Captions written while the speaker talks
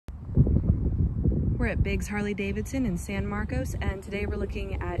We're at Biggs Harley Davidson in San Marcos, and today we're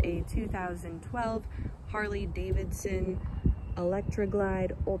looking at a 2012 Harley Davidson Electra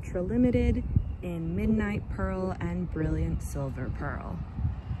Glide Ultra Limited in Midnight Pearl and Brilliant Silver Pearl.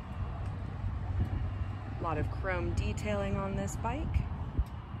 A lot of chrome detailing on this bike.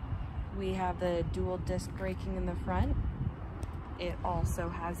 We have the dual disc braking in the front. It also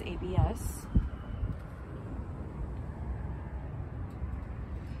has ABS.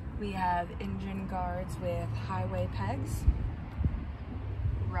 We have engine guards with highway pegs,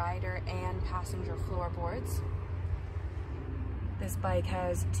 rider and passenger floorboards. This bike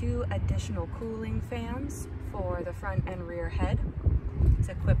has 2 additional cooling fans for the front and rear head. It's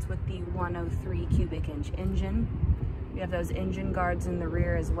equipped with the 103 cubic inch engine. We have those engine guards in the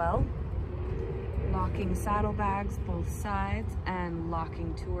rear as well. Locking saddlebags both sides and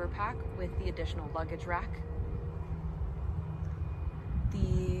locking tour pack with the additional luggage rack.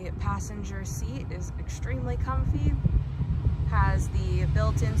 The passenger seat is extremely comfy, has the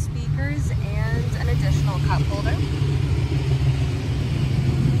built-in speakers and an additional cup holder.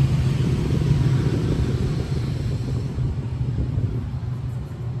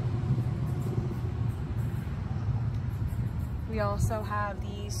 We also have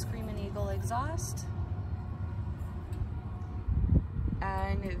the Screamin' Eagle exhaust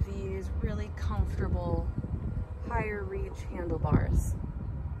and these really comfortable higher reach handlebars.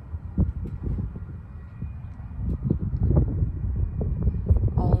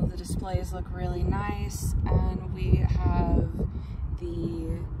 All of the displays look really nice, and we have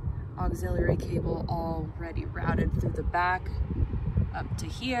the auxiliary cable already routed through the back up to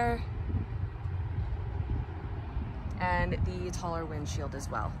here, and the taller windshield as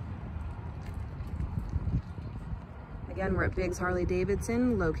well. Again, we're at Biggs Harley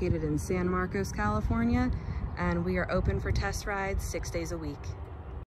Davidson, located in San Marcos, California, and we are open for test rides 6 days a week.